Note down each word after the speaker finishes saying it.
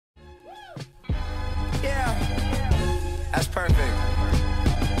perfect.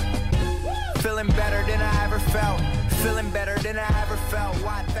 Feeling better than I ever felt. Feeling better than I ever felt.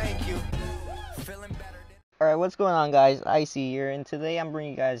 Why, thank you. Feeling better than... Alright, what's going on, guys? Icy here, and today I'm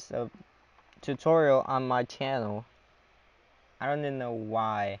bringing you guys a tutorial on my channel. I don't even know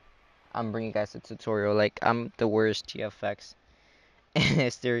why I'm bringing you guys a tutorial. Like, I'm the worst GFX in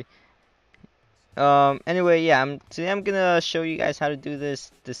history. Anyway, yeah, today I'm gonna show you guys how to do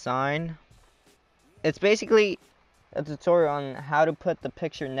this design. It's basically a tutorial on how to put the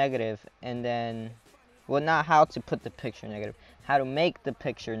picture negative, and then, well, not how to put the picture negative, how to make the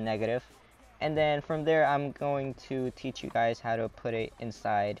picture negative, and then from there I'm going to teach you guys how to put it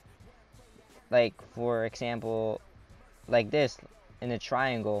inside, like, for example, like this, in a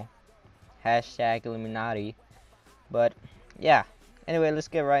triangle, hashtag Illuminati. But yeah, anyway, let's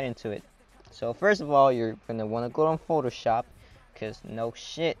get right into it. So first of all, you're gonna want to go on Photoshop, because no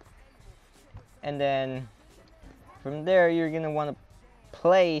shit, and then from there, you're gonna want to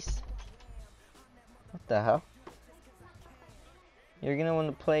place, what the hell? You're gonna want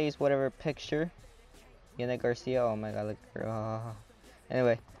to place whatever picture. Yana Garcia, oh my god, look at her.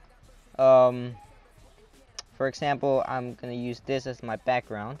 Anyway, for example, I'm gonna use this as my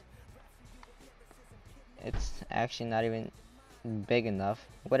background. It's actually not even big enough.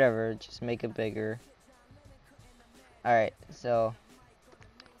 Whatever, just make it bigger. Alright, so,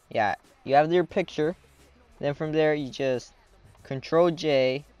 yeah, you have your picture. Then from there, you just Control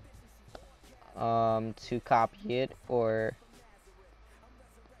J to copy it, or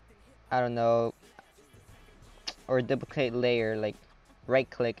I don't know, or duplicate layer, like right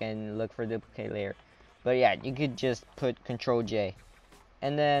click and look for duplicate layer. But yeah, you could just put Control J,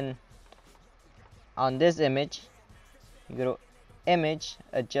 and then on this image you go to image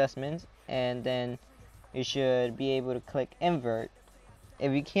adjustments, and then you should be able to click invert.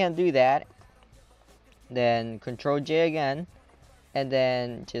 If you can't do that, then Control J again, and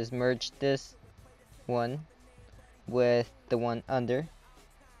then just merge this one with the one under.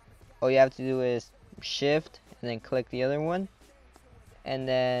 All you have to do is shift and then click the other one, and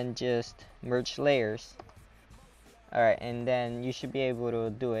then just merge layers. Alright, and then you should be able to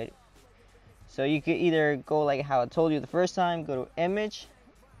do it. So you could either go like how I told you the first time, go to image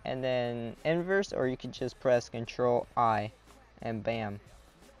and then inverse, or you could just press Control I and bam.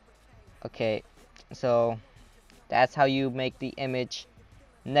 Okay, so that's how you make the image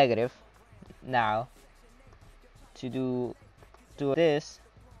negative. Now, to do this,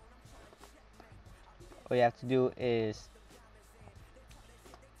 all you have to do is,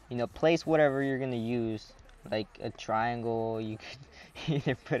 you know, place whatever you're gonna use, like a triangle. You could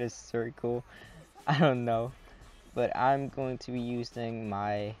either put a circle, I don't know, but I'm going to be using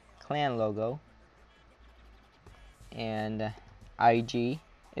my clan logo and IG.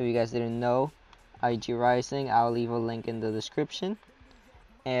 If you guys didn't know, IG Rising, I'll leave a link in the description.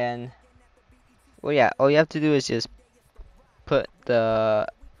 And well, yeah, all you have to do is just put the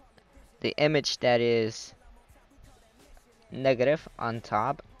image that is negative on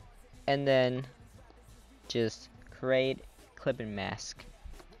top, and then just create clip and mask,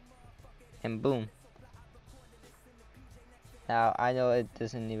 and boom. Now I know it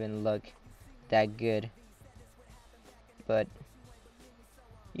doesn't even look that good, but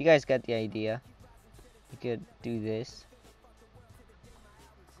you guys got the idea. You could do this,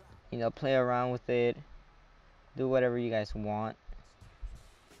 you know, play around with it, do whatever you guys want.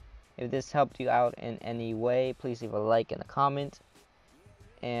 If this helped you out in any way, please leave a like and a comment.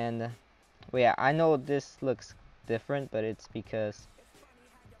 And well, yeah, I know this looks different, but it's because,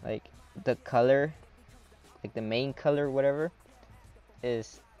 like, the color, like the main color, whatever,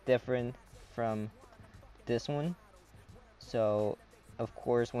 is different from this one. So of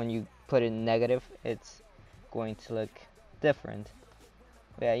course, when you put it negative, it's going to look different.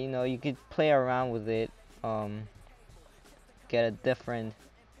 But yeah, you know, you could play around with it, get a different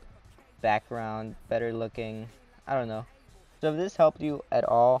background, better looking, I don't know. So if this helped you at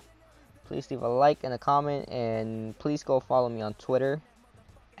all, please leave a like and a comment, and please go follow me on Twitter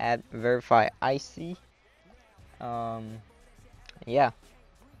at verifyic. Yeah,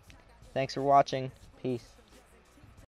 thanks for watching. Peace.